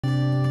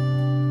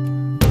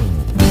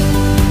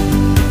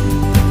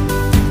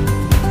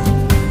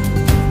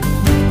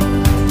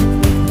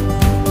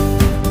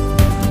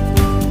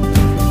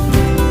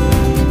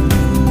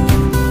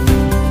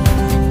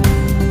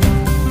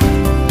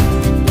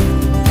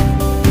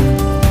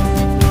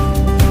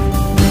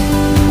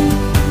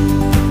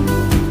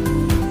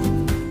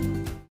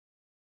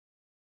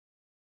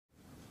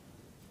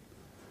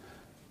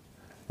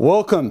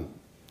Welcome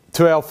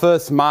to our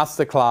first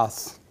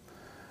masterclass,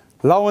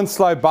 Low and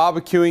Slow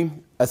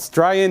Barbecuing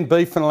Australian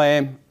Beef and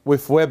Lamb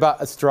with Weber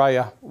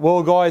Australia.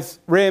 Well guys,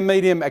 Rare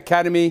Medium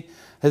Academy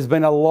has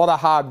been a lot of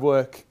hard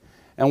work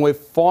and we're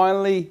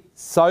finally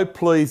so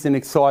pleased and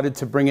excited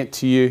to bring it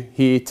to you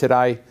here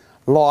today,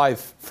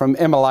 live from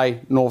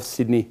MLA, North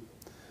Sydney.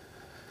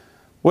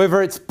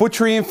 Whether it's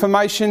butchery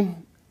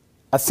information,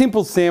 a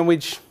simple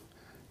sandwich,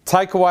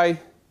 takeaway,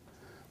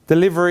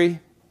 delivery,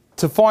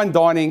 to fine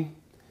dining,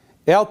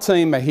 our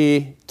team are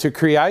here to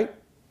create,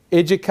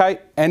 educate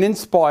and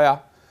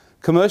inspire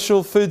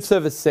commercial food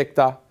service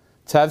sector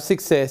to have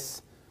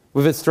success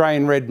with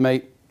Australian red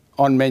meat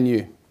on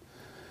menu.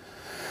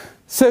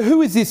 So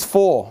who is this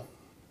for?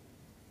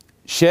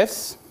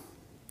 Chefs,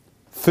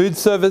 food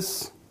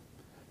service,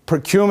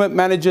 procurement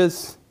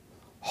managers,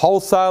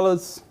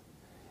 wholesalers,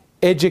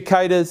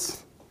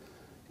 educators,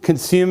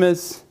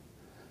 consumers,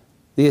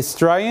 the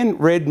Australian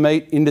red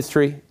meat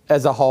industry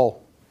as a whole.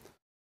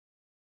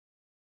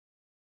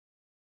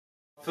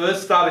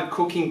 First started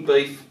cooking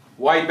beef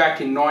way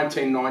back in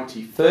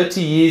 1990,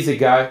 30 years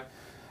ago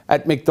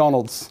at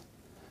McDonald's.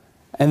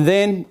 And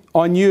then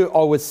I knew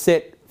I was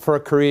set for a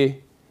career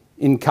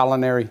in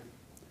culinary.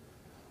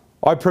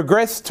 I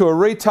progressed to a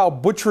retail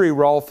butchery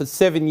role for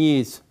 7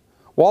 years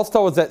whilst I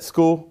was at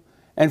school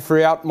and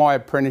throughout my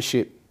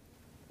apprenticeship.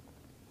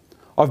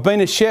 I've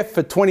been a chef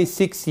for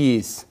 26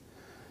 years,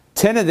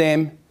 10 of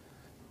them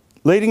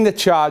leading the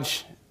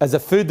charge as a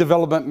food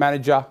development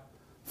manager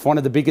for one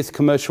of the biggest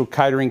commercial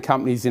catering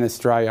companies in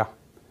Australia.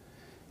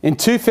 In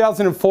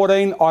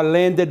 2014, I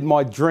landed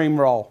my dream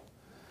role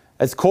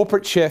as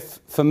corporate chef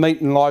for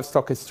Meat and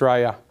Livestock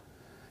Australia.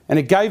 And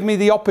it gave me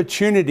the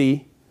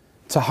opportunity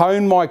to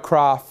hone my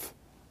craft,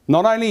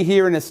 not only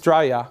here in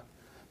Australia,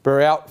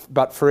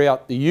 but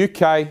throughout the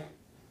UK,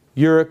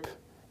 Europe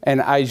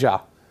and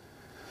Asia.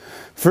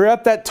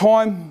 Throughout that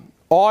time,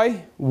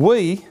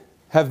 we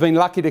have been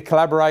lucky to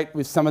collaborate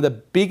with some of the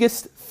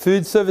biggest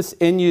food service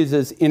end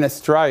users in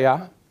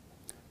Australia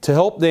to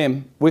help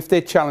them with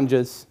their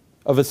challenges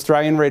of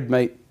Australian red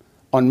meat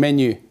on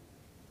menu.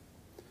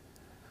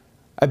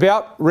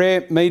 About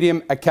Rare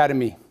Medium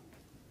Academy.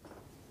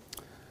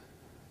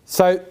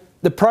 So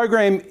the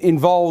program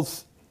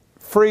involves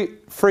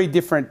three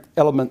different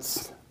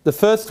elements. The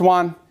first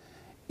one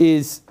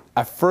is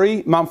a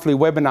free monthly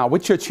webinar,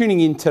 which you're tuning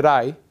in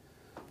today,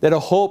 that'll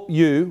help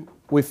you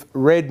with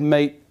red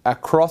meat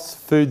across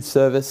food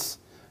service.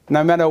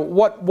 No matter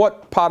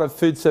what part of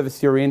food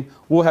service you're in,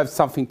 we'll have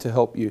something to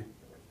help you.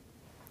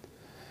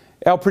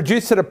 Our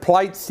Producer to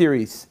Plate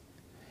series,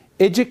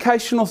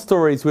 educational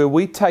stories where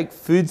we take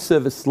food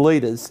service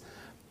leaders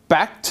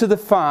back to the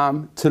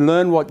farm to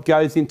learn what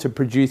goes into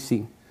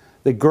producing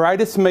the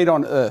greatest meat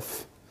on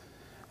earth.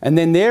 And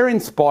then they're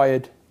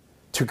inspired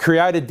to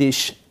create a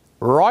dish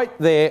right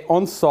there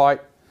on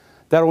site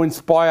that will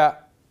inspire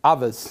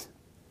others.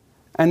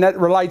 And that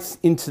relates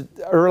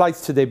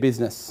to their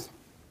business.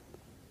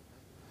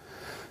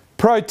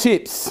 Pro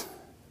tips,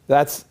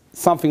 that's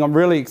something I'm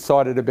really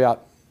excited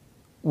about.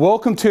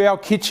 Welcome to our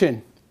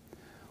kitchen.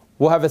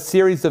 We'll have a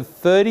series of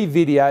 30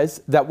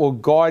 videos that will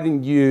guide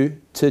you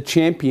to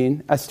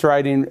championing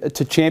Australian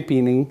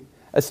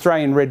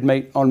red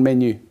meat on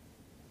menu.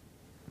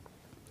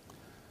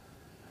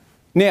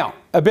 Now,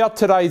 about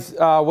today's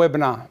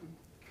webinar.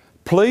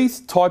 Please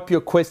type your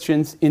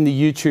questions in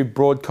the YouTube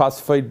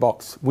broadcast feed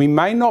box. We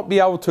may not be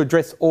able to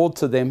address all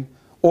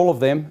of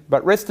them,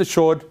 but rest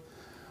assured,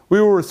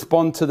 we will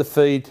respond to the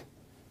feed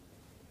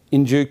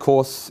in due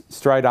course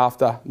straight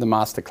after the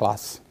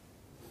masterclass.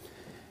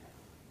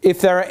 If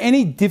there are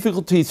any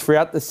difficulties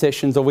throughout the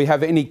sessions or we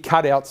have any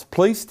cutouts,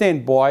 please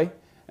stand by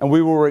and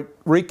we will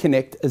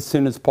reconnect as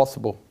soon as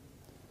possible.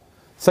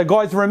 So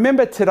guys,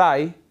 remember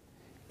today,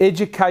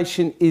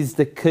 education is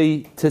the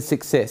key to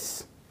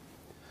success.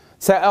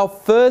 So our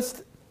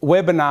first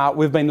webinar,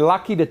 we've been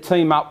lucky to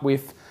team up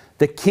with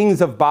the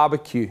Kings of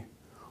Barbecue,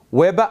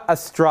 Weber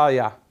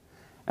Australia.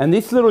 And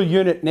this little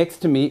unit next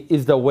to me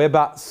is the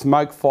Weber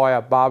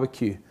Smokefire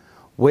Barbecue.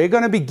 We're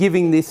going to be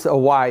giving this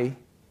away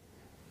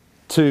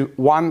to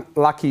one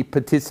lucky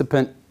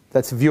participant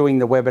that's viewing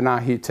the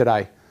webinar here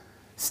today.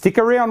 Stick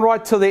around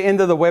right till the end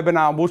of the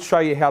webinar and we'll show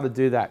you how to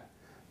do that.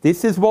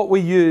 This is what we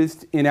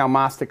used in our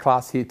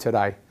masterclass here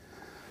today.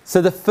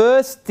 So the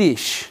first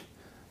dish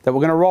that we're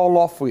going to roll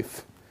off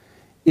with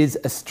is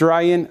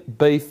Australian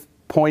beef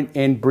point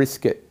end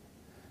brisket.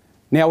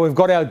 Now we've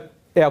got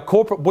our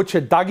corporate butcher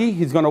Dougie,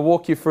 who's going to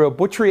walk you through a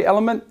butchery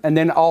element, and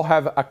then I'll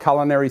have a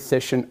culinary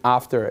session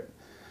after it.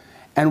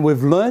 And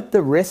we've learnt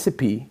the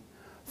recipe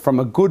from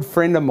a good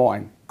friend of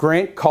mine,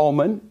 Grant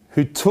Coleman,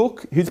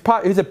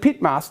 who's a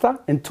pit master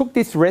and took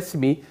this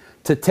recipe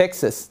to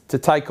Texas to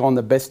take on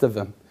the best of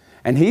them.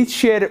 And he's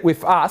shared it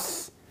with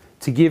us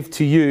to give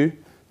to you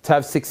to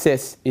have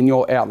success in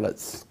your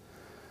outlets.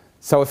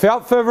 So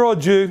without further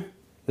ado,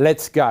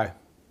 let's go.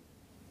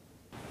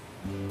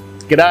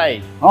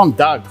 G'day, I'm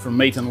Doug from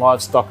Meat and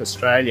Livestock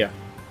Australia.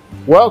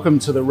 Welcome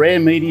to the Rare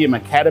Medium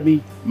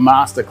Academy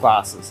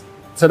Masterclasses.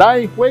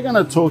 Today we're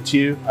going to talk to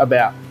you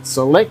about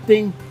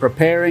selecting,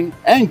 preparing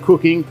and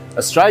cooking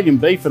Australian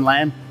beef and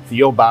lamb for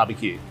your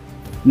barbecue.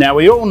 Now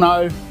we all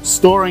know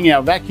storing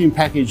our vacuum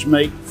packaged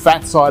meat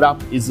fat side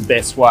up is the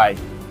best way.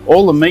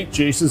 All the meat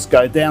juices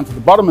go down to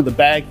the bottom of the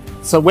bag,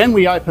 so when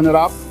we open it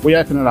up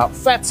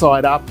fat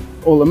side up,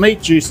 all the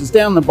meat juices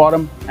down the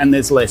bottom and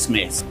there's less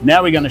mess.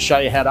 Now we're going to show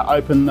you how to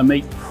open the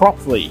meat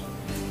properly.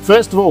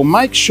 First of all,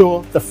 make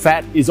sure the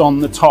fat is on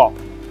the top.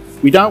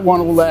 We don't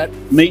want all that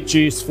meat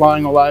juice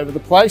flowing all over the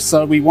place,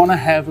 so we want to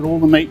have all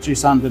the meat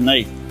juice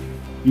underneath.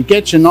 You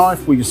get your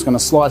knife, we're just going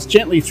to slice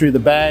gently through the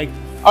bag,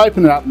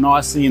 open it up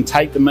nicely and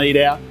take the meat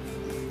out,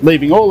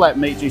 leaving all that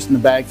meat juice in the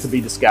bag to be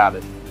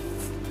discarded.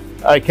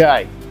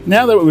 Okay,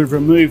 now that we've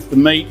removed the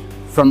meat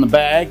from the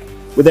bag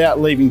without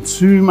leaving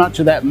too much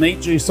of that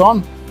meat juice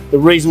on, the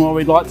reason why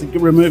we'd like to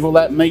remove all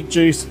that meat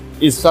juice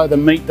is so the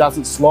meat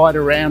doesn't slide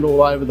around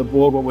all over the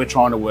board while we're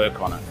trying to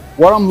work on it.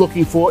 What I'm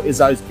looking for is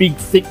those big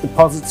thick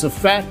deposits of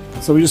fat.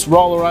 So we just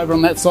roll her over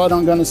on that side.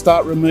 I'm going to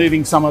start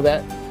removing some of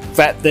that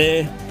fat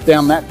there,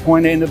 down that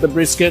point end of the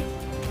brisket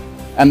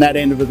and that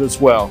end of it as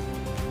well.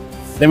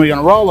 Then we're going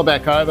to roll her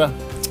back over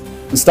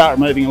and start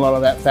removing a lot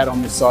of that fat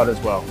on this side as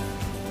well.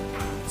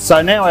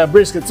 So now our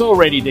brisket's all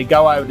ready to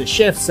go over to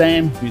Chef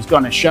Sam, who's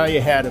going to show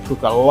you how to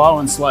cook a low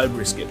and slow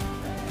brisket.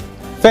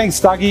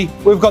 Thanks, Dougie.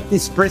 We've got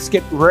this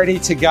brisket ready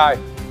to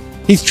go.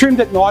 He's trimmed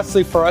it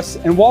nicely for us,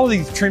 and while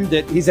he's trimmed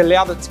it, he's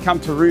allowed it to come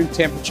to room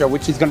temperature,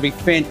 which is going to be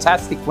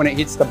fantastic when it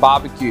hits the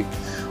barbecue.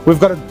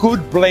 We've got a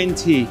good blend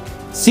here.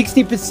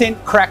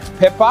 60% cracked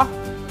pepper,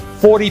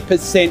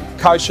 40%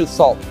 kosher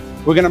salt.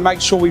 We're going to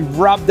make sure we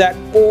rub that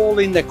all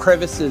in the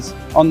crevices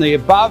on the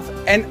above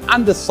and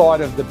underside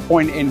of the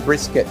point end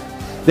brisket.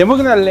 Then we're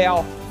going to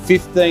allow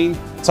 15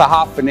 to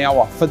half an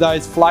hour for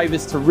those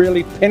flavours to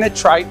really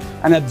penetrate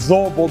and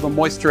absorb all the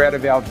moisture out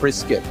of our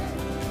brisket.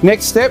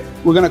 Next step,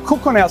 we're going to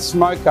cook on our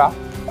smoker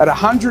at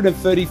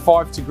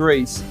 135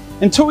 degrees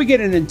until we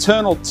get an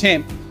internal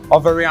temp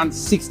of around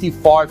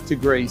 65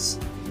 degrees.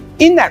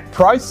 In that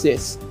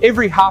process,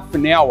 every half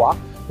an hour,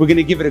 we're going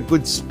to give it a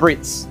good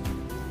spritz.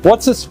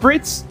 What's a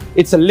spritz?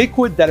 It's a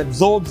liquid that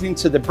absorbs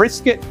into the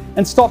brisket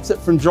and stops it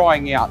from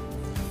drying out.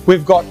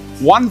 We've got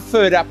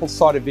 1/3 apple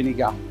cider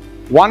vinegar,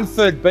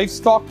 1/3 beef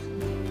stock,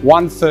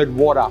 1/3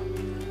 water.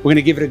 We're going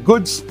to give it a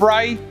good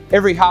spray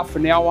every half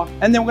an hour,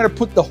 and then we're going to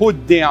put the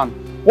hood down.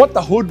 What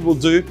the hood will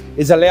do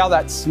is allow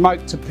that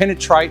smoke to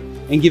penetrate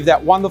and give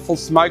that wonderful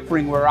smoke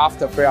ring we're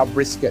after for our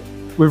brisket.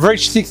 We've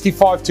reached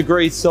 65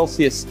 degrees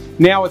Celsius.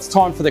 Now it's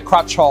time for the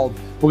crutch hold.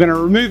 We're going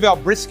to remove our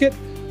brisket,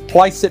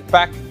 place it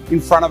back in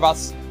front of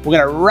us. We're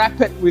going to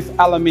wrap it with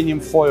aluminium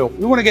foil.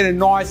 We want to get a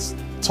nice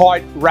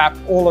tight wrap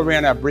all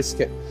around our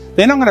brisket.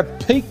 Then I'm going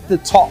to peak the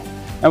top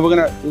and we're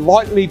going to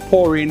lightly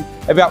pour in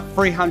about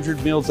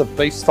 300 mils of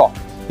beef stock.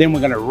 Then we're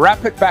going to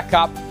wrap it back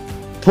up,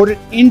 put it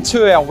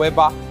into our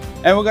Weber,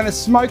 and we're going to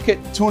smoke it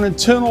to an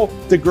internal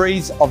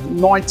degrees of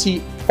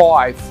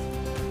 95.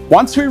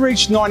 Once we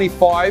reach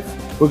 95,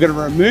 we're going to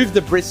remove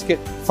the brisket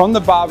from the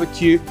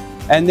barbecue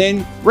and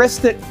then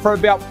rest it for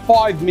about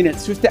 5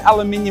 minutes with the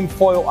aluminium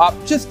foil up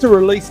just to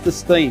release the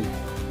steam.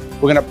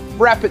 We're going to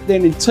wrap it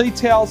then in tea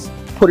towels,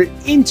 put it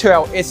into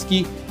our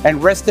esky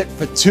and rest it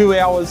for 2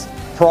 hours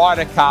prior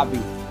to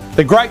carving.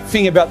 The great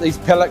thing about these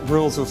pellet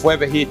grills with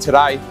Weber here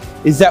today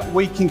is that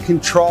we can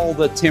control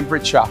the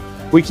temperature.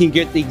 We can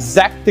get the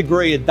exact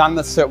degree of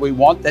doneness that we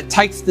want that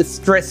takes the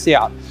stress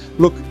out.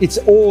 Look, it's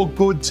all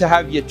good to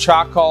have your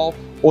charcoal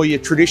or your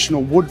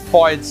traditional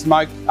wood-fired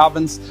smoke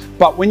ovens,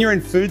 but when you're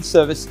in food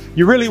service,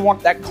 you really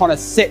want that kind of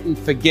set and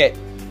forget.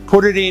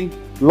 Put it in,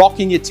 lock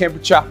in your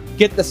temperature,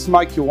 get the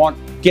smoke you want,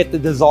 get the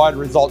desired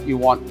result you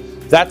want.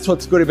 That's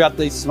what's good about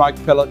these smoke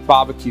pellet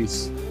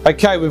barbecues.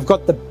 Okay, we've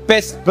got the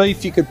best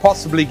beef you could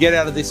possibly get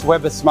out of this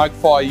Weber smoke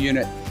fire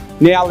unit.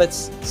 Now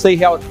let's see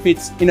how it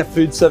fits in a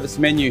food service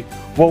menu.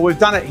 Well, we've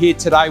done it here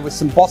today with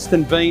some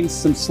Boston beans,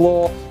 some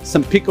slaw,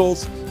 some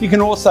pickles. You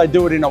can also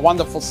do it in a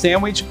wonderful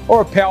sandwich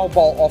or a power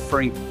bowl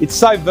offering. It's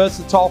so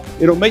versatile,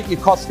 it'll meet your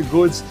cost of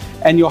goods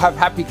and you'll have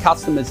happy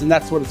customers, and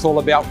that's what it's all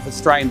about with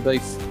Australian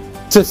beef.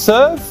 To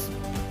serve,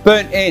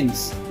 burnt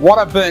ends. What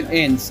are burnt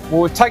ends?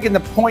 Well, we've taken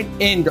the point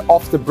end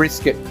off the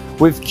brisket.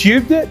 We've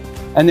cubed it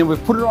and then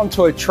we've put it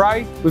onto a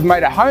tray. We've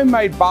made a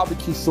homemade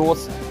barbecue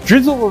sauce,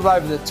 drizzled it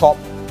over the top,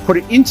 put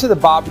it into the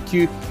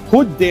barbecue,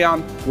 hood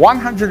down,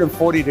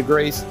 140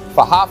 degrees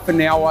for half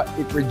an hour.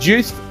 It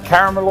reduced,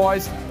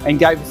 caramelized, and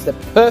gave us the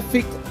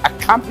perfect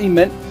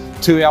accompaniment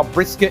to our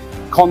brisket,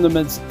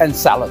 condiments, and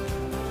salad.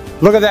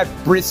 Look at that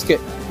brisket,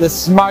 the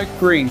smoke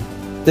ring,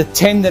 the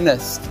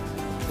tenderness.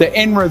 The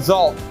end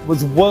result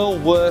was well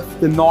worth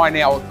the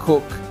 9-hour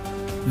cook.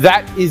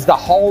 That is the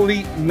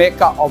holy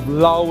mecca of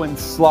low and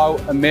slow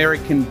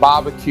American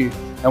barbecue.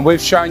 And we've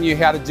shown you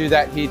how to do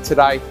that here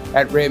today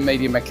at Rare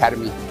Medium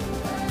Academy.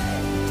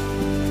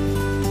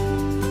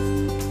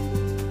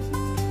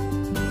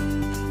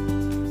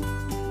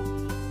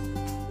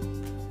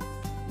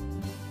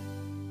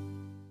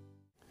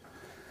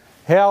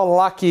 How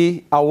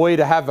lucky are we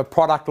to have a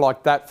product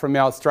like that from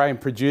our Australian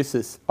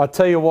producers? I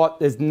tell you what,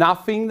 there's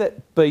nothing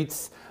that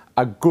beats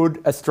a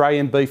good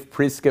Australian beef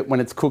brisket when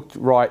it's cooked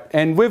right.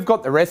 And we've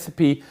got the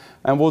recipe,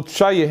 and we'll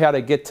show you how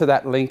to get to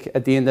that link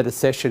at the end of the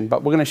session,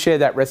 but we're going to share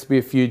that recipe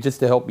with you just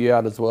to help you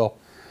out as well.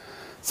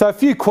 So a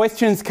few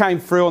questions came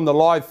through on the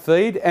live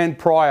feed and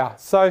prior.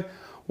 So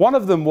one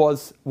of them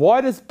was, why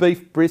does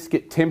beef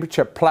brisket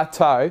temperature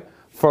plateau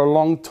for a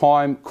long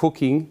time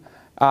cooking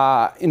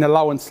in a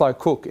low and slow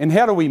cook? And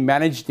how do we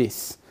manage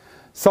this?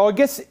 So I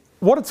guess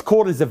what it's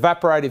called is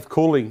evaporative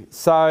cooling.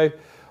 So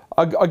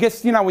I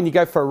guess, you know, when you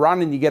go for a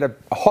run and you get a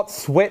hot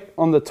sweat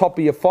on the top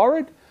of your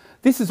forehead,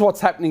 this is what's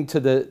happening to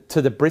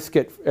the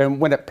brisket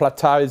when it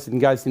plateaus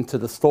and goes into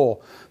the store.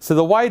 So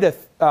the way to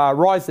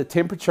rise the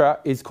temperature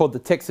is called the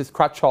Texas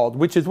crutch hold,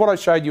 which is what I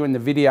showed you in the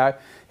video,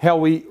 how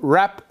we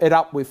wrap it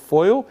up with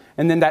foil,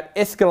 and then that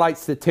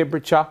escalates the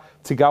temperature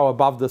to go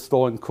above the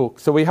store and cook.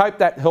 So we hope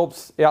that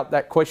helps out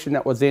that question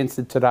that was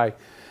answered today.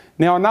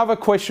 Now another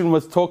question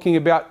was talking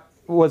about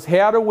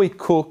how do we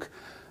cook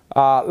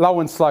low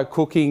and slow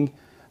cooking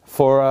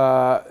for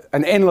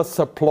an endless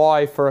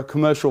supply for a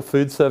commercial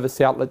food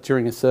service outlet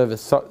during a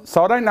service.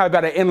 So I don't know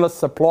about an endless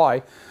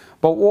supply,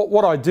 but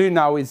what I do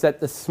know is that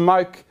the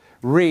smoke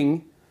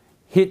ring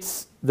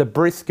hits the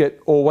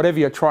brisket or whatever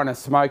you're trying to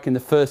smoke in the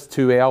first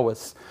 2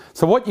 hours.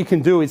 So what you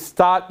can do is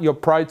start your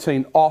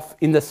protein off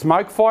in the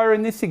smoke fire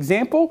in this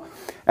example,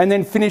 and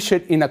then finish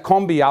it in a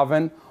combi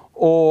oven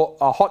or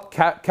a hot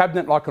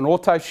cabinet like an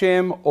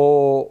Autosham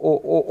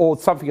or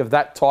something of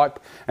that type,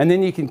 and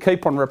then you can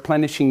keep on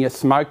replenishing your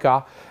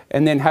smoker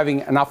and then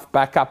having enough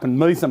backup and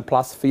mise en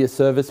place for your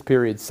service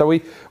periods. So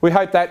we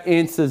hope that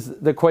answers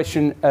the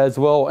question as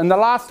well. And the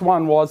last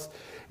one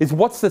is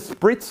what's the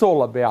spritz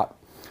all about?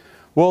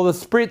 Well, the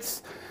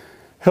spritz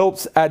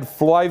helps add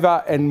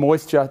flavour and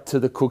moisture to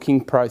the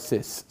cooking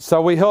process.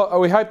 So we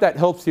hope that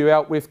helps you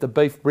out with the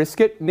beef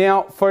brisket.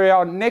 Now for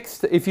our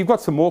next, if you've got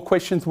some more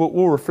questions,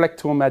 we'll reflect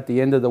to them at the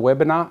end of the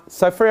webinar.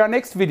 So for our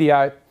next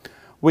video,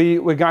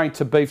 we're going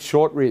to beef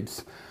short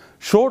ribs.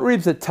 Short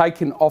ribs are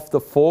taken off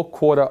the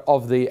forequarter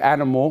of the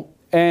animal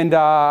and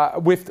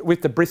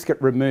with the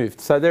brisket removed.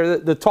 So they're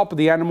at the top of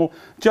the animal,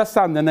 just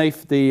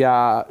underneath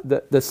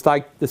the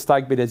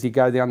steak bit as you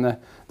go down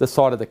the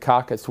side of the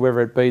carcass,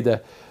 whether it be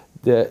the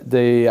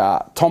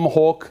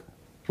tomahawk,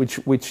 or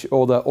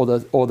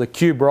the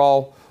cube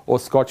roll or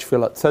Scotch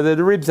fillet. So they're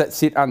the ribs that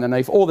sit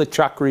underneath, or the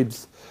chuck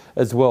ribs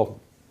as well.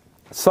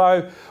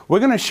 So we're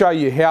going to show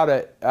you how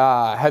to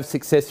have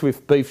success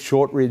with beef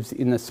short ribs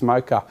in the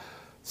smoker.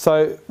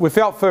 So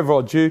without further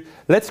ado,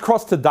 let's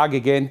cross to Doug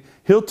again.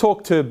 He'll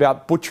talk to you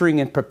about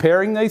butchering and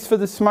preparing these for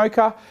the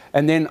smoker,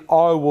 and then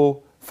I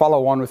will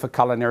follow on with a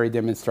culinary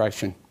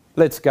demonstration.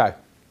 Let's go.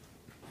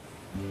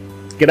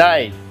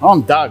 G'day,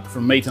 I'm Doug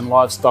from Meat and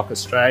Livestock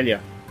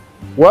Australia.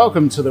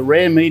 Welcome to the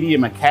Rare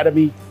Medium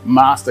Academy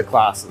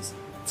Masterclasses.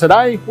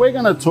 Today we're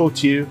going to talk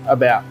to you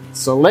about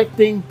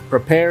selecting,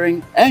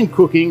 preparing and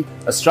cooking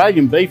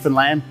Australian beef and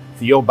lamb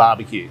for your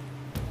barbecue.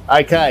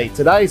 Okay,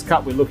 today's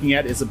cut we're looking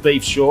at is the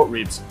beef short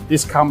ribs.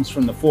 This comes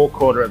from the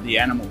forequarter of the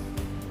animal.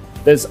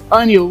 There's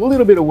only a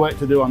little bit of work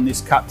to do on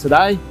this cut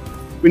today.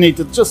 We need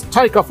to just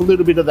take off a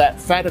little bit of that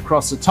fat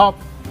across the top,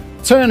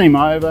 turn him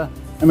over,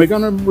 and we're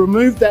going to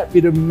remove that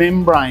bit of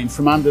membrane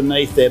from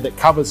underneath there that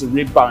covers the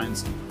rib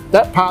bones.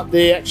 That part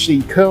there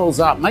actually curls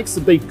up, makes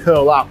the beef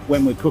curl up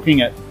when we're cooking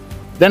it.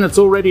 Then it's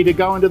all ready to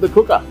go into the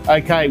cooker.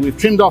 Okay, we've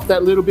trimmed off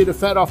that little bit of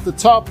fat off the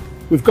top.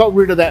 We've got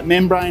rid of that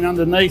membrane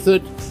underneath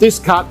it. This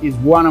cut is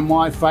one of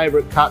my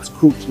favourite cuts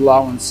cooked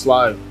low and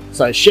slow.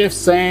 So Chef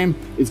Sam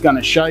is going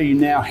to show you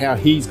now how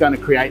he's going to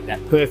create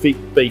that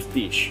perfect beef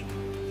dish.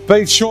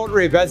 Beef short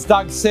rib, as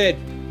Doug said,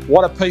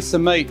 what a piece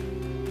of meat.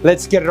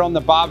 Let's get it on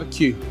the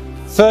barbecue.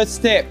 First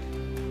step,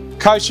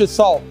 kosher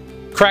salt,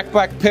 cracked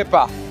black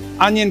pepper,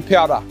 onion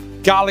powder,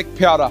 garlic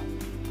powder,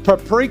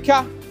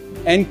 paprika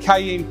and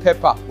cayenne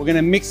pepper. We're going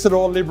to mix it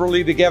all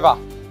liberally together.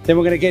 Then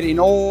we're going to get in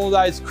all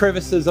those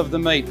crevices of the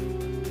meat.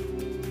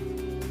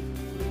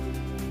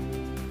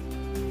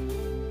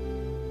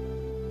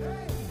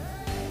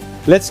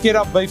 Let's get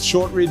our beef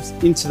short ribs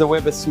into the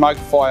Weber smoke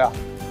fire.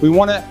 We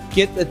want to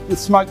get the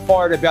smoke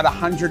fire at about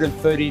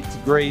 130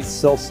 degrees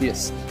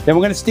Celsius. Then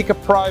we're going to stick a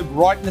probe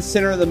right in the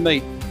center of the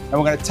meat, and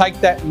we're going to take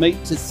that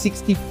meat to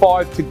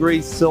 65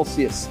 degrees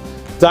Celsius.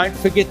 Don't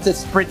forget to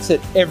spritz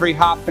it every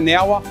half an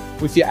hour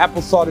with your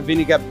apple cider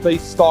vinegar,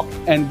 beef stock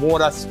and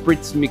water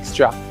spritz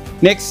mixture.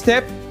 Next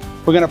step,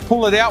 we're going to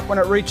pull it out when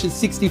it reaches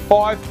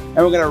 65, and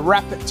we're going to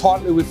wrap it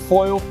tightly with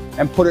foil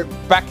and put it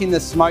back in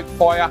the smoke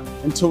fire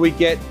until we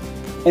get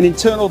an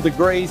internal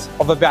degrees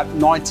of about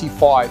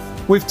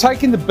 95. We've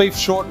taken the beef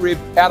short rib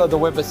out of the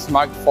Weber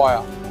smoke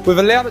fire. We've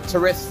allowed it to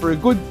rest for a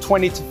good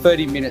 20 to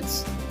 30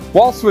 minutes.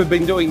 Whilst we've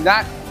been doing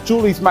that,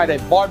 Julie's made a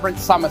vibrant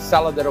summer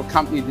salad that'll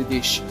accompany the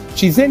dish.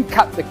 She's then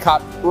cut the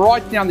cut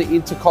right down the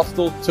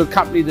intercostal to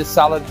accompany the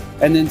salad,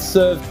 and then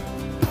served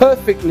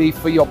perfectly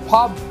for your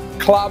pub,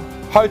 club,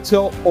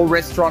 hotel or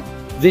restaurant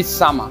this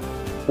summer.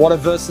 What a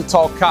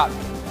versatile cut.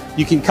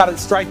 You can cut it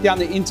straight down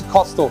the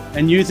intercostal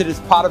and use it as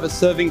part of a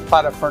serving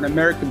platter for an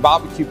American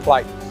barbecue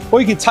plate.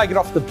 Or you can take it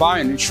off the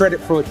bone and shred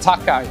it through a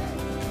taco.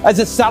 As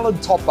a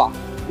salad topper,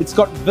 It's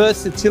got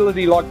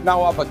versatility like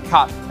no other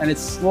cut, and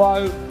it's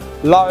slow,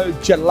 low,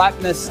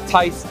 gelatinous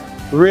taste.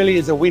 Really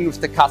is a win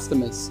with the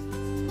customers.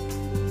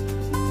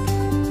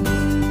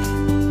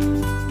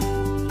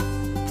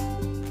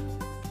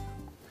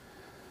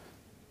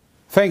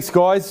 Thanks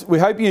guys, we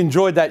hope you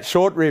enjoyed that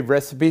short rib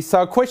recipe.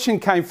 So a question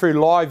came through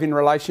live in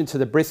relation to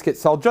the brisket,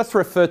 so I'll just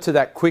refer to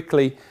that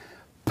quickly.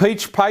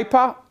 Peach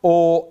paper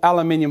or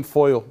aluminium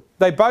foil?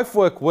 They both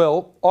work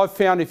well. I've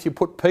found if you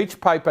put peach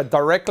paper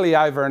directly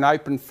over an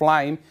open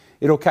flame,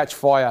 it'll catch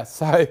fire.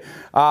 So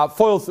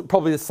foil's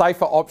probably the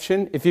safer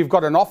option. If you've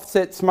got an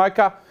offset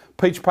smoker,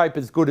 peach paper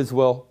is good as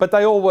well. But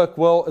they all work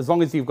well as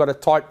long as you've got a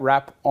tight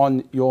wrap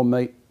on your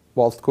meat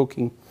whilst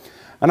cooking.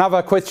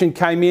 Another question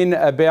came in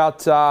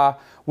about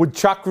would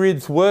chuck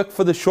ribs work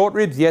for the short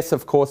ribs? Yes,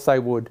 of course they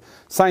would.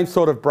 Same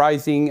sort of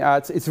braising.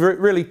 It's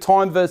really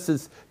time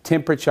versus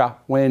temperature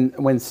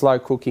when slow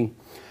cooking.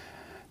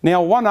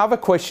 Now, one other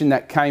question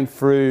that came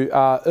through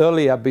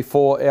earlier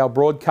before our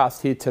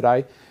broadcast here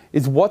today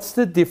is what's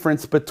the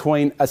difference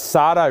between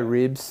asado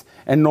ribs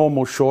and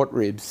normal short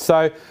ribs?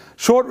 So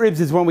short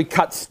ribs is when we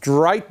cut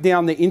straight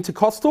down the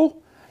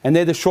intercostal, and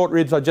they're the short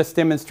ribs I just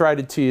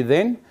demonstrated to you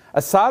then.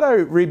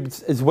 Asado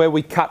ribs is where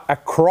we cut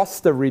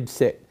across the rib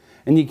set,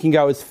 and you can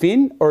go as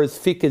thin or as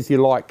thick as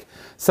you like.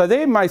 So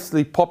they're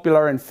mostly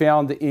popular and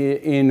found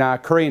in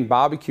Korean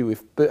barbecue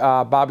with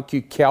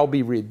barbecue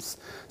kalbi ribs.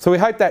 So we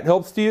hope that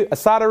helps to you.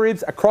 Asado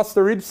ribs across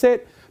the rib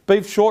set,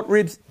 beef short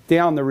ribs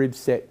down the rib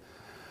set.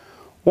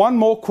 One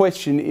more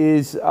question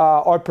is,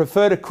 I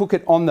prefer to cook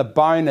it on the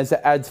bone as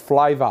it adds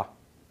flavour.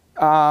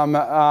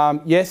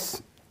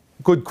 Yes,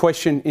 good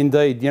question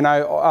indeed. You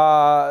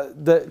know,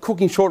 the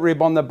cooking short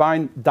rib on the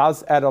bone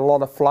does add a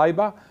lot of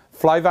flavour,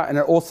 and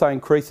it also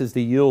increases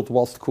the yield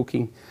whilst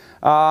cooking.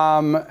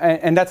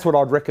 And that's what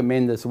I'd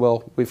recommend as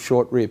well with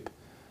short rib.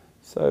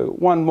 So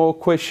one more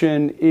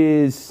question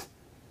is,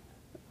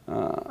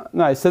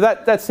 no, so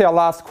that's our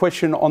last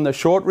question on the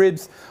short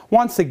ribs.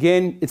 Once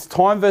again, it's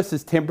time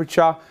versus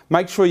temperature.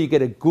 Make sure you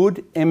get a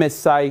good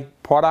MSA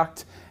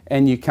product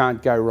and you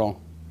can't go wrong.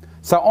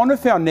 So on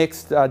with our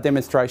next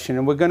demonstration,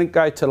 and we're going to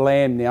go to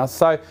lamb now.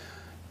 So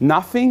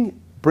nothing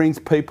brings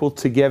people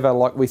together,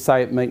 like we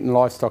say at Meat and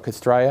Livestock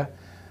Australia,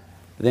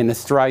 than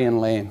Australian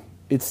lamb.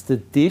 It's the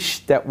dish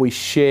that we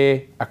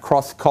share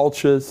across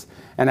cultures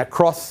and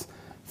across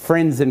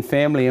friends and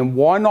family, and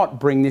why not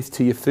bring this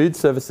to your food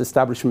service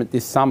establishment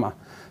this summer?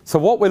 So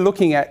what we're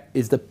looking at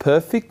is the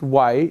perfect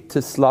way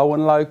to slow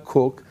and low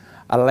cook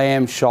a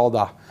lamb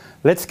shoulder.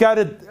 Let's go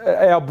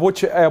to our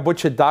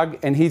butcher Doug,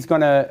 and he's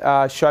going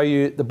to show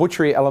you the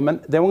butchery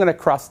element. Then we're going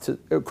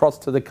to cross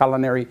to the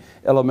culinary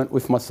element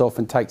with myself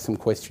and take some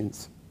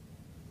questions.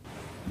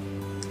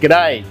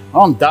 G'day,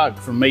 I'm Doug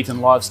from Meat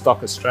and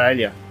Livestock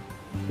Australia.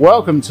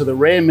 Welcome to the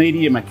Rare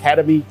Medium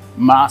Academy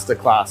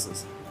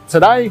Masterclasses.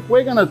 Today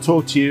we're going to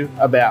talk to you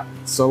about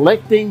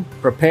selecting,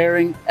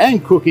 preparing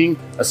and cooking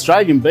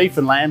Australian beef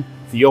and lamb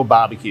for your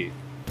barbecue.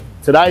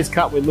 Today's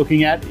cut we're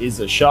looking at is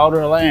a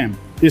shoulder of lamb.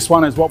 This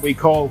one is what we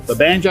call the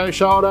banjo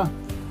shoulder.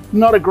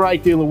 Not a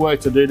great deal of work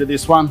to do to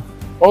this one.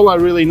 All I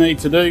really need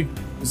to do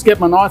is get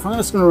my knife. I'm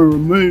just going to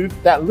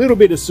remove that little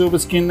bit of silver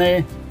skin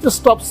there. Just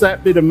stops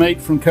that bit of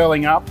meat from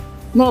curling up.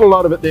 Not a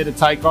lot of it there to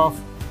take off.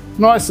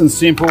 Nice and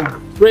simple,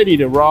 ready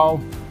to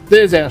roll.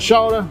 There's our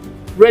shoulder,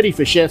 ready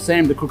for Chef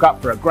Sam to cook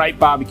up for a great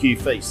barbecue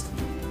feast.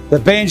 The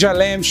banjo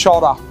lamb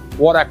shoulder,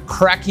 what a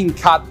cracking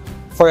cut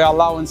for our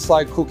low and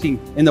slow cooking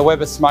in the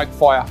Weber smoke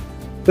fire.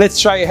 Let's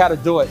show you how to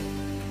do it.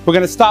 We're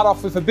going to start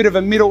off with a bit of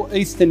a Middle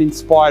Eastern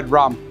inspired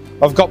rum.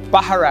 I've got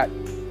baharat,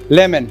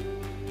 lemon,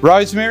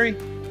 rosemary,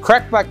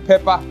 cracked black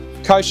pepper,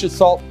 kosher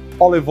salt,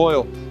 olive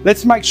oil.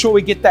 Let's make sure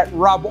we get that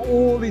rub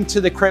all into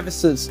the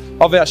crevices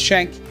of our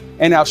shank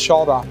and our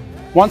shoulder.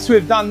 Once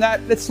we've done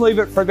that, let's leave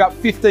it for about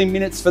 15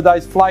 minutes for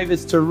those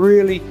flavours to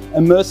really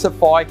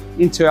emulsify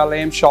into our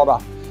lamb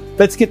shoulder.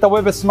 Let's get the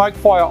Weber smoke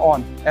fire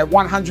on at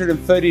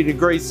 130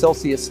 degrees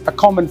Celsius, a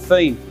common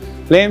theme.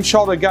 Lamb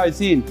shoulder goes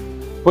in.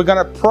 We're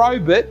going to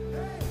probe it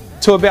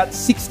to about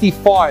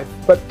 65,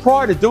 but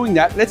prior to doing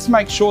that, let's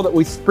make sure that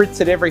we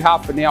spritz it every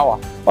half an hour.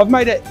 I've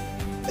made it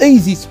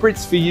easy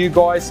spritz for you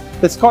guys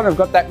that's kind of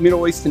got that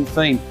Middle Eastern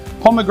theme.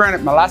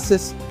 Pomegranate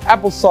molasses,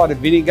 apple cider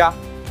vinegar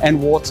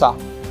and water.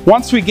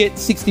 Once we get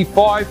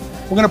 65,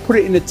 we're going to put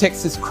it in the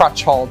Texas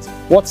crutch holds.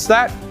 What's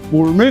that?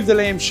 We'll remove the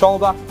lamb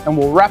shoulder and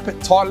we'll wrap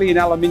it tightly in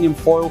aluminium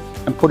foil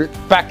and put it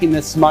back in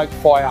the smoke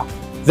fire.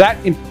 That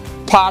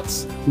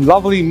imparts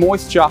lovely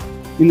moisture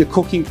in the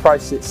cooking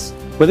process.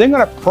 We're then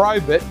going to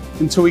probe it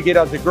until we get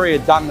our degree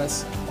of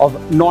doneness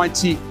of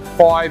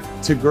 95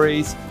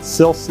 degrees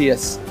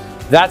Celsius.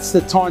 That's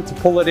the time to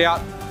pull it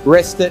out,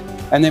 rest it,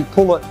 and then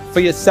pull it for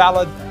your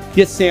salad,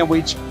 your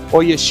sandwich,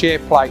 or your share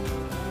plate.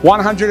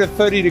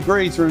 130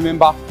 degrees,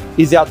 remember,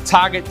 is our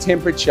target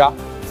temperature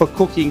for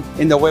cooking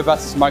in the Weber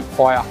smoke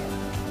fire.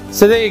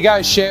 So there you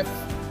go, chef.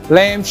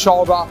 Lamb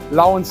shoulder,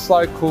 low and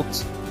slow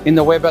cooked in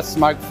the Weber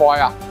smoke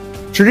fire.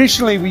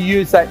 Traditionally, we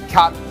use that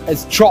cut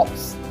as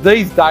chops.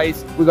 These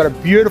days, we've got a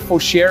beautiful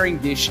sharing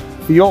dish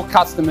for your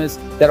customers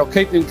that'll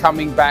keep them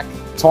coming back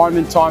time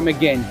and time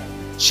again.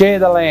 Share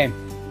the lamb.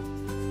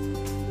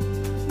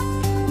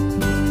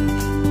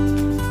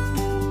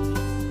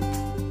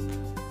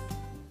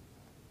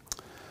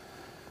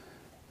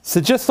 So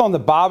just on the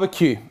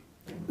barbecue,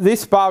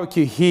 this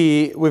barbecue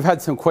here, we've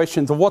had some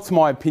questions of what's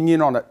my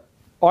opinion on it.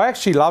 I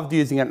actually loved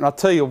using it, and I'll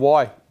tell you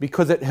why.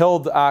 Because it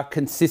held a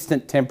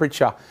consistent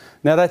temperature.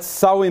 Now that's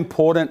so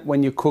important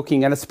when you're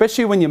cooking, and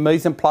especially when you're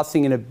mise en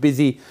placing in a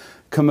busy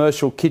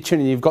commercial kitchen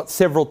and you've got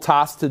several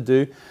tasks to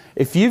do.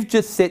 If you've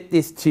just set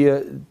this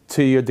to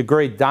your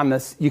degree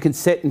doneness, you can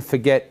set and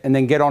forget and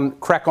then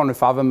crack on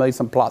with other mise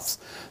en place.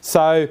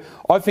 So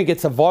I think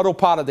it's a vital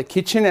part of the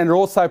kitchen, and it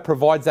also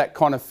provides that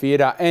kind of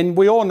theatre. And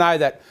we all know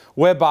that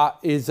Weber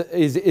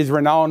is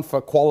renowned for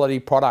quality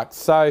products.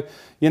 So,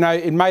 you know,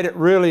 it made it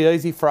really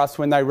easy for us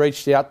when they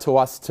reached out to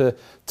us to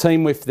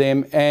team with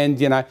them.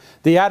 And, you know,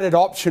 the added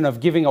option of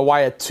giving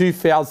away a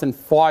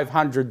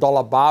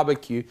 $2,500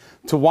 barbecue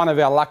to one of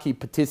our lucky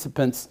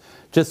participants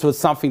just was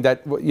something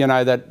that, you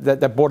know,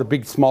 that brought a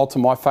big smile to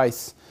my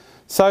face.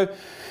 So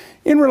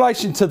in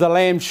relation to the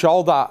lamb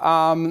shoulder,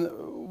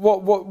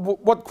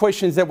 what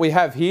questions that we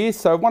have here?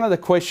 So one of the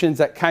questions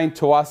that came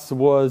to us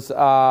was,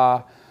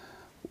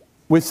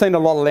 we've seen a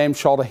lot of lamb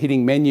shoulder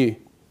hitting menu,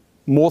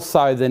 more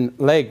so than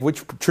leg,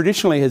 which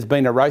traditionally has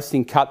been a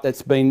roasting cut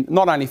that's been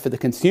not only for the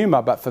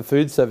consumer but for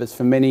food service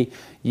for many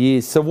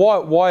years. So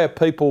why are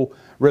people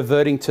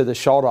reverting to the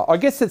shoulder? I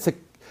guess it's a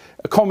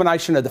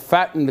combination of the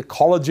fat and the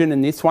collagen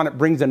in this one. It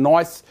brings a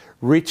nice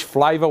rich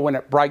flavour when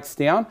it breaks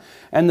down.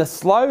 And the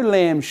slow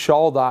lamb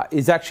shoulder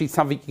is actually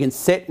something you can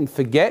set and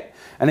forget,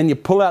 and then you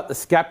pull out the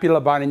scapular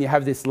bone and you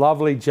have this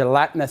lovely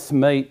gelatinous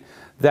meat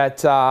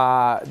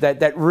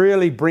that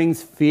really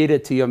brings theatre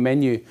to your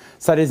menu.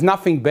 So there's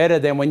nothing better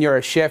than when you're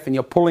a chef and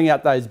you're pulling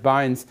out those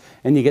bones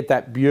and you get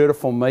that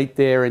beautiful meat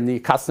there, and the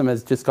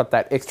customer's just got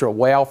that extra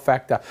wow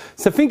factor.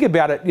 So think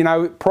about it, you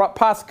know,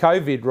 past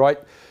COVID, right?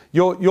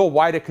 Your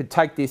waiter could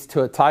take this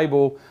to a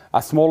table,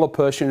 a smaller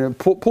portion, and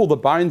pull the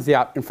bones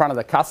out in front of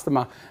the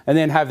customer, and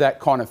then have that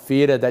kind of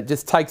theatre that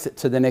just takes it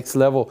to the next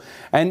level.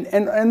 And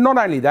not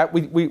only that,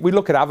 we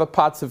look at other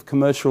parts of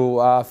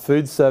commercial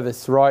food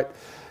service, right?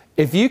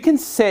 If you can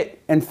set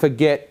and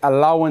forget a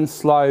low and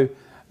slow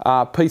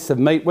piece of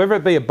meat, whether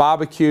it be a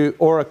barbecue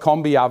or a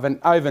combi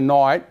oven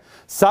overnight,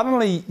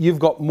 suddenly you've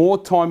got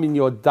more time in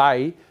your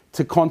day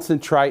to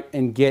concentrate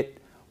and get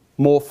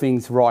more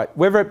things right.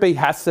 Whether it be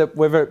HACCP,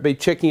 whether it be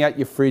checking out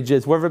your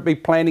fridges, whether it be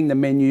planning the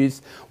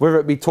menus, whether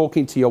it be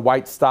talking to your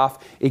wait staff,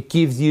 it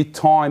gives you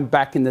time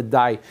back in the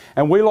day.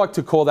 And we like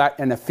to call that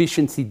an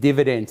efficiency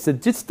dividend. So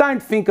just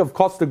don't think of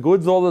cost of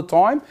goods all the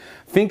time.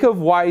 Think of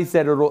ways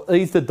that it'll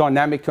ease the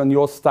dynamic on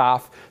your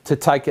staff to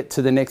take it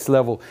to the next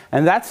level.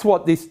 And that's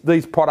what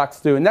these products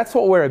do. And that's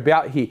what we're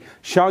about here,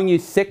 showing you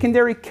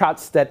secondary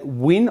cuts that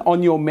win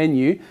on your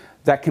menu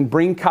that can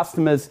bring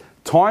customers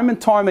time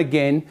and time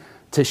again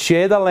to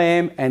share the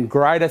lamb and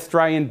great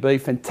Australian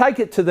beef and take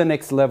it to the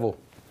next level.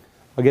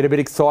 I get a bit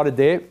excited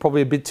there,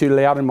 probably a bit too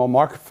loud in my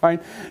microphone.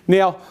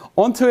 Now,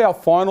 on to our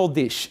final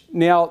dish.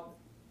 Now,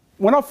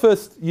 when I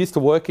first used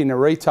to work in a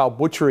retail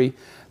butchery,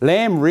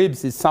 lamb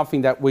ribs is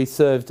something that we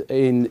served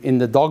in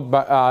the dog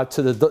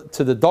to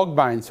the dog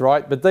bones,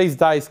 right? But these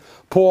days,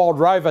 poor old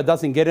Rover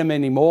doesn't get them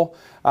anymore.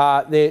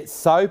 They're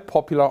so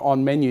popular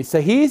on menus.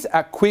 So here's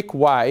a quick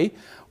way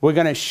we're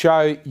going to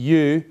show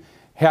you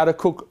how to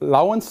cook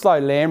low and slow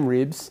lamb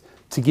ribs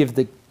to give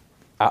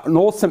an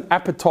awesome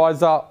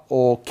appetizer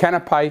or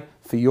canapé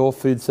for your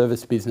food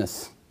service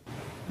business.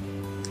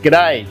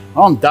 G'day,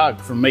 I'm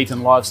Doug from Meat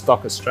and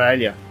Livestock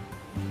Australia.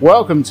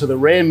 Welcome to the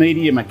Rare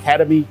Medium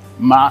Academy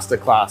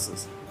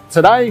Masterclasses.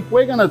 Today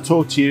we're going to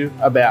talk to you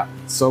about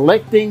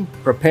selecting,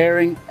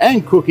 preparing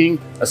and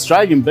cooking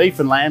Australian beef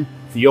and lamb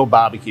for your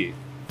barbecue.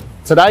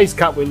 Today's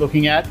cut we're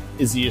looking at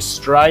is the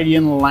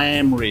Australian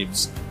lamb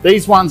ribs.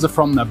 These ones are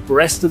from the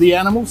breast of the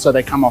animal, so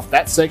they come off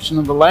that section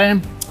of the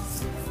lamb.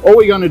 All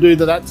we're going to do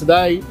to that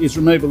today is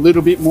remove a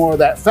little bit more of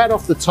that fat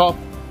off the top.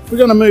 We're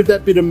going to move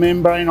that bit of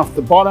membrane off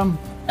the bottom,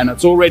 and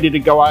it's all ready to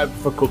go over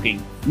for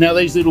cooking. Now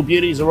these little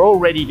beauties are all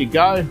ready to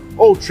go,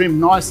 all trimmed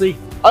nicely.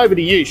 Over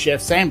to you,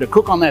 Chef Sam, to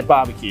cook on that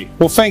barbecue.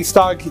 Well, thanks,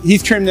 Doug.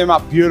 He's trimmed them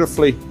up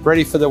beautifully,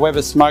 ready for the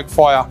Weber smoke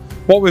fire.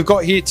 What we've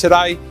got here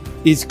today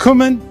is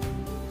cumin,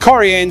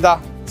 coriander,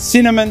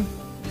 cinnamon,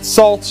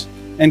 salt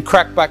and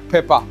cracked black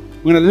pepper.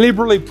 We're going to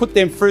liberally put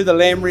them through the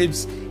lamb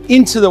ribs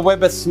into the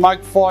Weber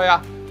smoke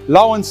fire,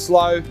 low and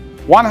slow,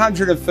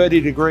 130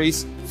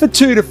 degrees for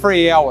 2 to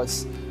 3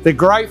 hours. The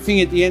great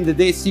thing at the end of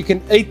this, you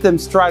can eat them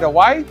straight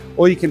away,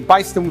 or you can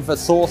baste them with a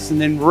sauce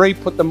and then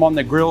re-put them on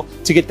the grill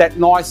to get that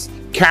nice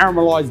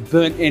caramelised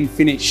burnt end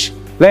finish.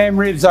 Lamb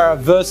ribs are a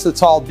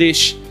versatile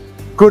dish,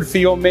 good for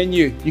your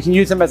menu. You can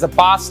use them as a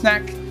bar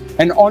snack,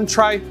 an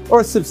entree or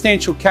a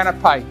substantial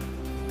canapé.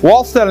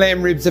 Whilst our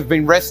lamb ribs have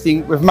been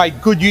resting, we've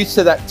made good use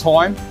of that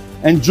time,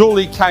 and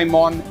Julie came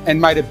on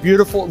and made a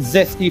beautiful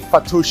zesty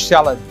fattoush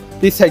salad.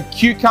 This had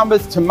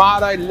cucumbers,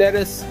 tomato,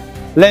 lettuce,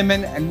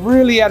 lemon, and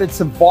really added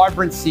some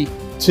vibrancy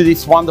to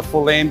this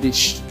wonderful lamb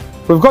dish.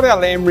 We've got our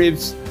lamb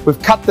ribs,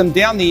 we've cut them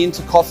down the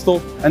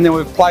intercostal, and then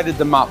we've plated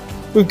them up.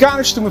 We've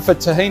garnished them with a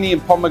tahini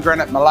and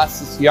pomegranate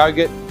molasses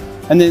yogurt,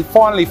 and then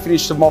finally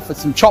finished them off with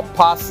some chopped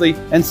parsley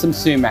and some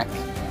sumac.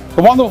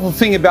 The wonderful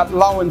thing about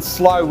Low and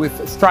Slow with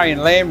Australian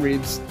lamb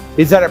ribs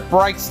is that it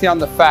breaks down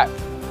the fat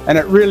and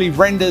it really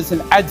renders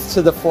and adds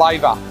to the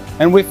flavour.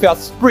 And with our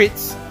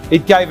spritz,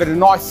 it gave it a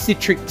nice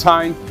citric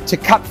tone to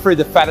cut through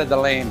the fat of the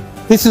lamb.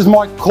 This is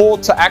my call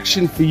to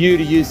action for you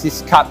to use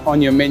this cut on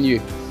your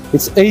menu.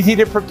 It's easy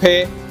to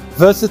prepare,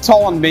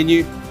 versatile on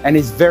menu, and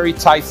is very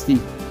tasty.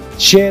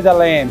 Share the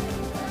lamb.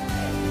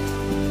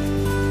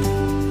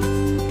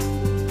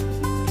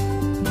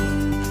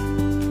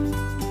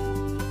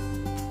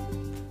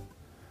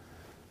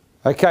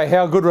 Okay,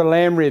 how good are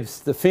lamb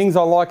ribs? The thing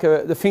I like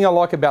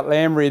about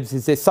lamb ribs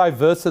is they're so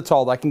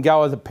versatile. They can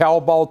go as a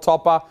power bowl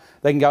topper,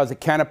 they can go as a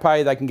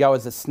canapé, they can go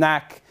as a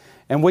snack.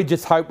 And we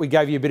just hope we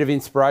gave you a bit of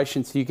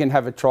inspiration so you can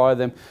have a try of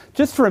them.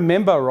 Just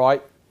remember,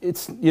 right,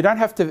 you don't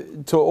have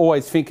to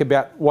always think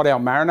about what our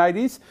marinade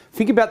is.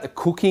 Think about the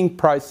cooking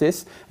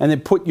process and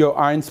then put your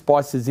own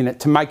spices in it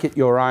to make it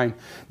your own.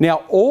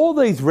 Now, all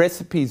these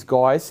recipes,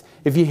 guys,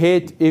 if you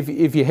head to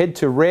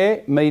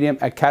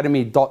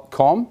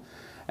raremediumacademy.com,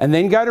 and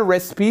then go to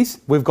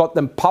recipes, we've got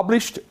them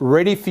published,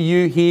 ready for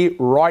you here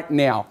right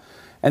now.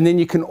 And then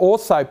you can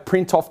also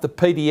print off the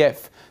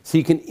PDF so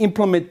you can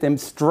implement them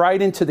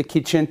straight into the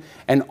kitchen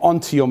and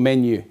onto your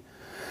menu.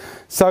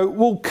 So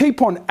we'll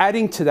keep on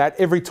adding to that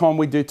every time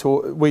we do a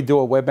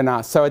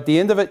webinar. So at the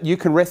end of it, you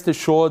can rest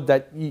assured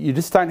that you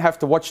just don't have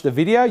to watch the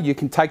video, you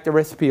can take the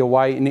recipe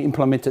away and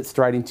implement it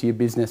straight into your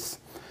business.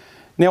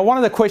 Now, one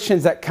of the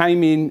questions that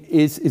came in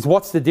is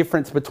what's the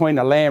difference between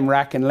a lamb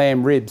rack and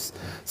lamb ribs?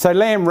 So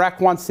lamb rack,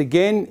 once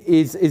again,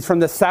 is from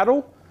the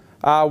saddle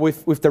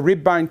with the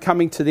rib bone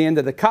coming to the end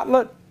of the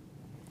cutlet.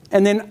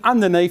 And then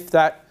underneath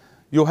that,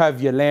 you'll have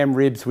your lamb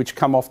ribs, which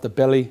come off the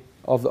belly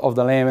of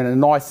the lamb and are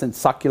nice and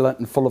succulent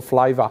and full of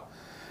flavour.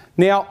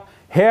 Now,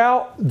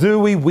 how do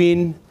we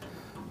win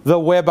the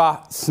Weber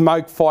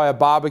Smoke Fire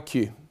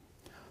Barbecue?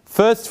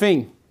 First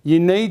thing, you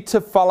need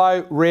to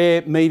follow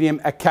Rare Medium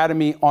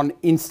Academy on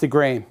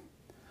Instagram.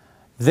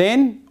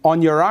 Then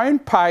on your own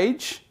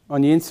page,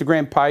 on your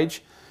Instagram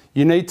page,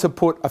 you need to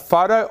put a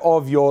photo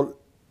of your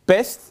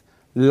best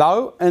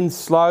low and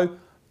slow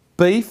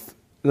beef,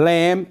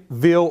 lamb,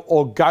 veal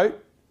or goat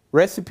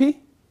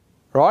recipe,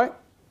 right?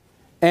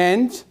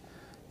 And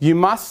you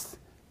must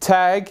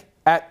tag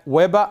at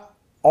Weber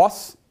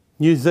Aus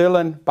New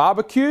Zealand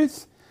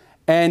Barbecues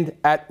and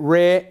at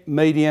Rare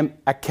Medium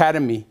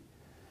Academy.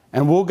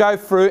 And we'll go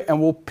through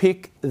and we'll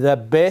pick the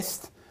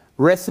best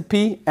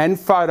recipe and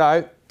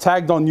photo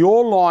tagged on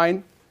your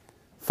line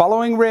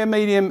following Rare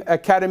Medium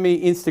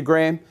Academy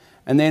Instagram,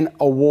 and then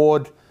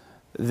award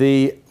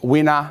the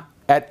winner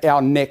at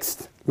our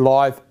next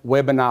live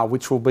webinar,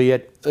 which will be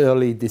at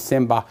early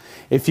December.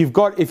 If you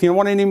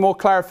want any more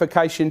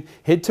clarification,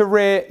 head to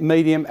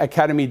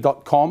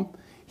raremediumacademy.com,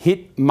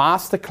 hit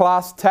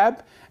Masterclass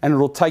tab, and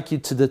it'll take you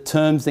to the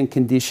terms and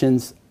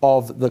conditions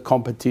of the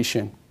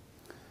competition.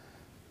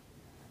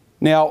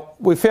 Now,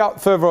 without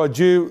further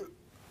ado,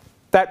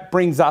 that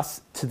brings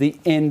us to the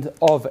end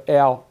of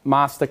our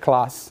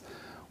masterclass.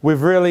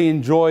 We've really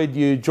enjoyed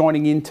you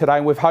joining in today,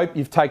 and we hope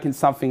you've taken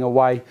something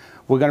away.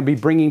 We're going to be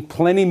bringing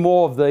plenty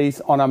more of these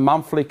on a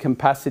monthly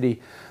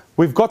capacity.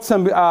 We've got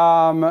some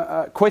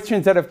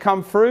questions that have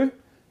come through.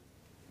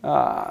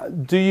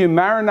 Do you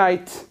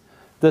marinate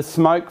the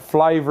smoke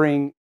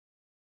flavouring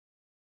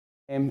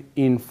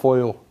in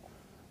foil?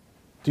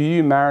 Do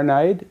you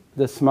marinate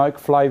the smoke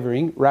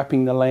flavouring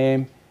wrapping the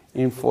lamb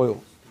in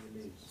foil?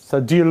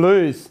 So do you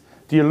lose?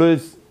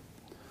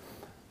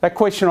 That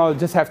question I'll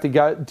just have to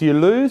go, do you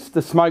lose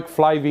the smoke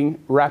flavouring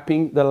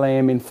wrapping the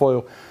lamb in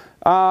foil?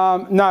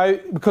 No,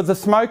 because the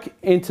smoke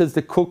enters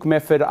the cook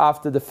method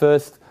after the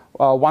first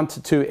 1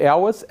 to 2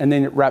 hours, and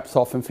then it wraps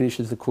off and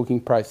finishes the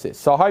cooking process.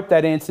 So I hope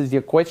that answers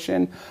your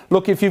question.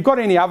 Look, if you've got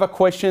any other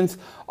questions,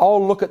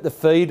 I'll look at the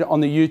feed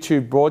on the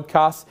YouTube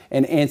broadcast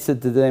and answer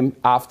to them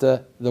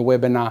after the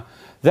webinar.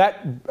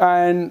 That,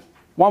 and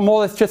one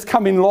more that's just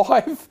come in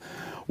live.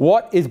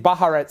 What is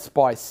Baharat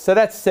spice? So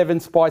that's 7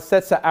 spice.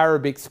 That's the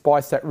Arabic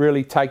spice that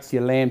really takes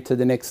your lamb to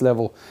the next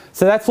level.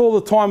 So that's all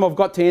the time I've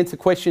got to answer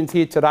questions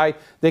here today.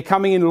 They're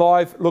coming in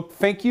live. Look,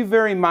 thank you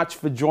very much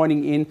for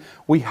joining in.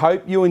 We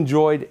hope you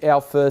enjoyed our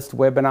first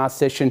webinar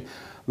session.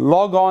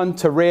 Log on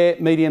to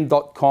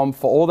raremedium.com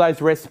for all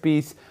those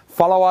recipes.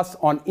 Follow us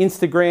on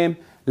Instagram,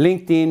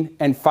 LinkedIn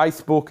and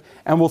Facebook,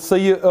 and we'll see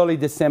you early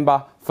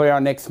December for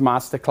our next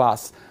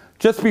masterclass.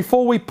 Just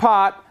before we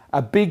part,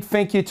 a big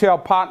thank you to our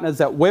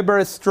partners at Weber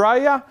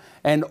Australia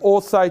and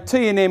also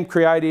T&M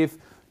Creative,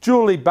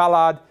 Julie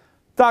Ballard,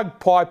 Doug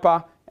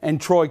Piper and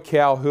Troy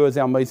Cow, who is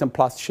our Mise en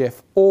Place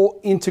chef, all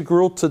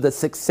integral to the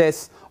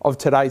success of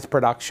today's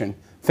production.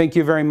 Thank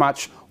you very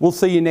much. We'll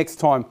see you next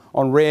time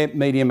on Rare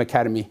Medium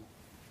Academy.